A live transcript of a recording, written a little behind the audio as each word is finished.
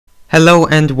Hello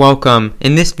and welcome.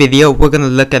 In this video, we're going to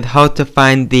look at how to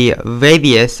find the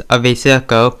radius of a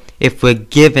circle if we're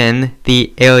given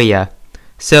the area.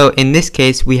 So in this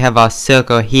case, we have our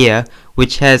circle here,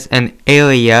 which has an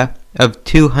area of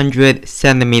 200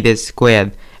 centimeters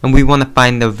squared, and we want to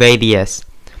find the radius.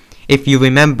 If you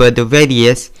remember, the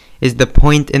radius is the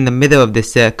point in the middle of the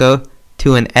circle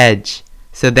to an edge,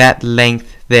 so that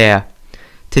length there.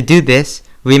 To do this,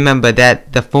 remember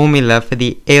that the formula for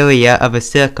the area of a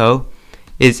circle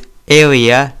is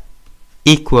area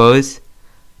equals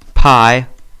pi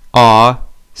r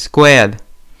squared.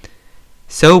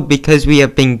 So because we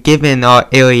have been given our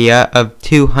area of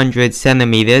 200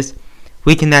 centimeters,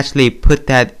 we can actually put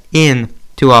that in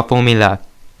to our formula.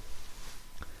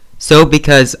 So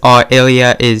because our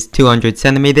area is 200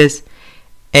 centimeters,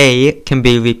 A can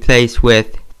be replaced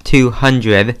with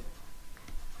 200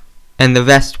 and the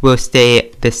rest will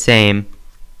stay the same.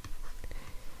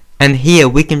 And here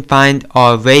we can find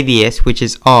our radius, which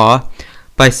is r,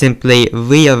 by simply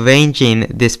rearranging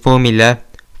this formula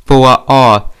for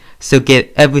r. So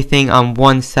get everything on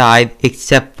one side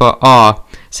except for r.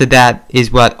 So that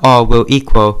is what r will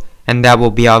equal, and that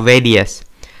will be our radius.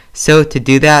 So to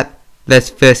do that, let's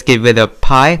first get rid of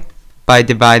pi by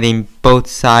dividing both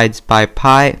sides by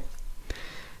pi.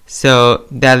 So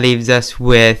that leaves us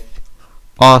with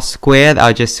r squared,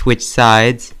 I'll just switch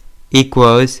sides,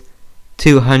 equals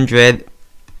 200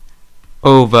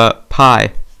 over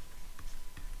pi.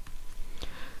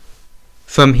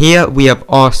 From here we have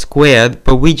r squared,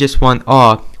 but we just want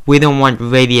r. We don't want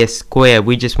radius squared,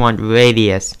 we just want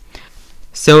radius.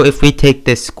 So if we take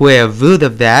the square root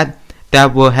of that,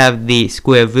 that will have the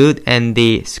square root and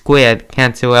the squared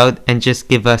cancel out and just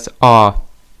give us r.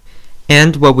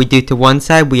 And what we do to one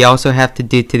side, we also have to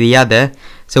do to the other.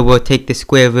 So we'll take the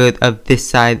square root of this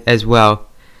side as well.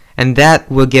 And that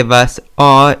will give us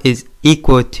r is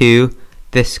equal to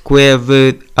the square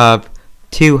root of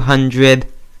 200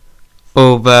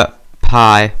 over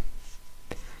pi.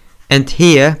 And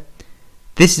here,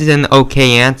 this is an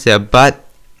okay answer, but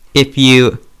if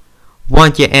you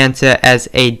want your answer as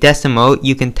a decimal,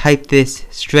 you can type this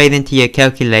straight into your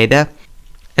calculator,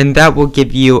 and that will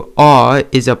give you r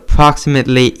is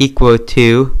approximately equal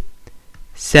to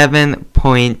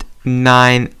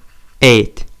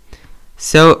 7.98.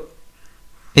 So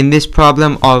in this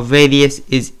problem, our radius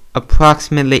is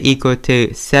approximately equal to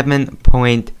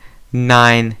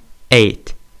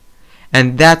 7.98.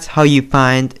 And that's how you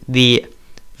find the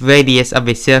radius of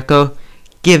a circle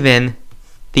given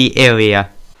the area.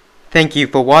 Thank you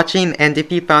for watching, and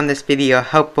if you found this video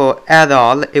helpful at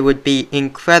all, it would be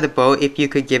incredible if you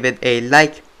could give it a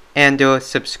like and or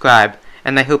subscribe.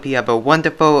 And I hope you have a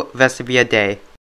wonderful rest of your day.